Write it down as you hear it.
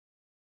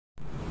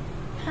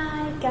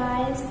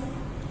voice.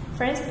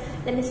 First,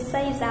 let me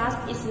say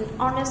that it's an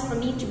honor for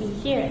me to be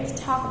here to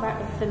talk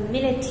about a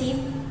familiar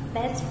theme,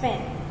 best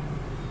friend.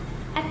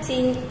 I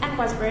think at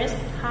one verse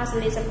has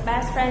is a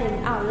best friend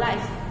in our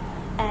life,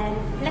 and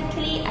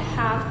luckily I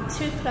have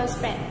two close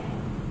friends.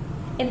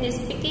 In this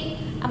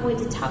speaking, I'm going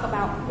to talk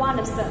about one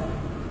of them.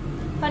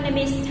 Her name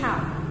is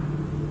Thảo.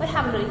 We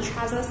have known each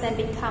other and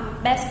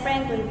become best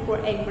friends when we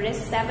were in grade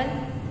 7.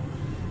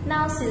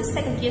 Now she's a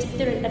second year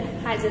student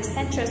at Higher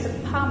Center of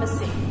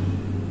Pharmacy.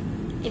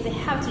 If I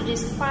have to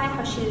describe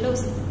how she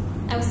looks,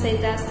 I would say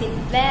that she's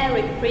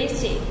very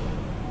pretty.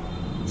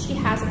 She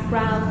has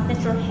brown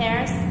natural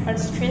hair, a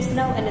straight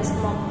nose, and a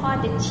small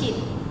pointed chin.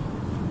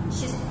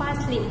 She's quite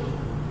slim.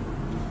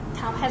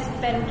 Thảo has a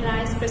very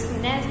nice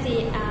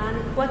personality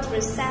and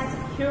wonderful sense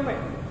of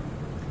humor.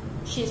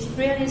 She's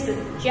really the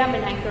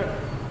Gemini girl,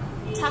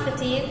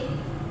 talkative,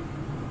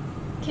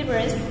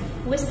 curious,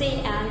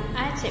 witty, and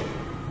active.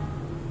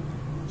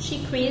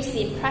 She creates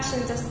the impression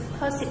that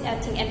person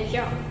acting and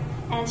young,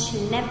 and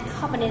she never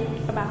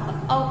commented about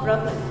her own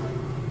problem.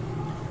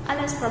 I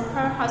learned from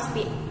her how to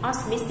be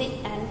optimistic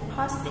and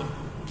positive.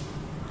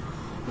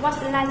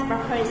 What's nice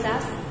about her is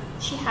that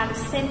she has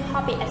the same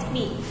hobby as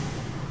me.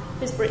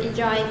 We both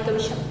enjoy going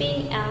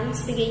shopping and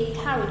singing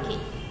karaoke.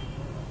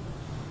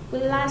 We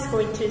like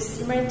going to the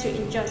cinema to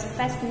enjoy a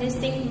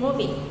fascinating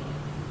movie.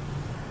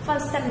 For the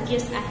 7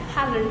 years I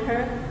have known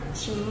her,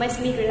 she makes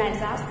me realize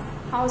that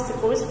how is a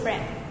good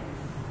friend.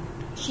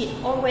 She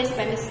always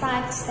by my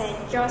side to say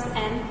jokes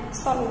and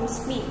sorrow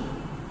with me.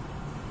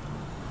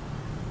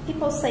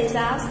 People say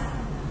that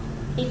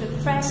if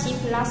a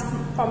friendship lasts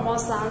for more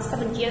than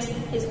 7 years,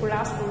 it will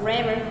last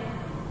forever.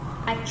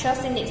 I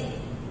trust in it.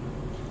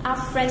 Our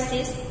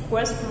friendship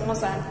worth more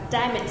than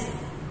diamonds.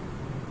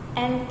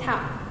 And Thảo,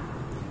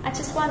 I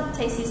just want to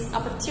take this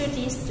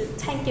opportunity to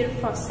thank you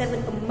for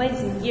 7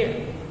 amazing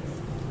years.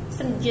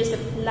 7 years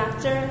of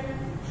laughter,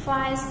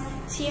 fights,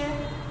 tears,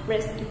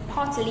 but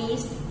importantly,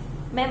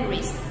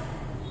 memories.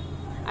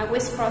 I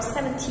wish for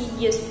 70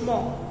 years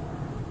more.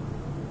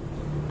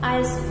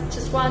 I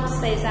just want to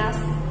say that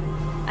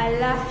I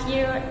love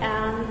you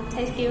and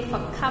thank you for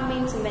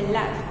coming to my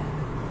life.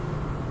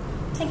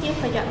 Thank you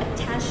for your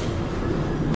attention.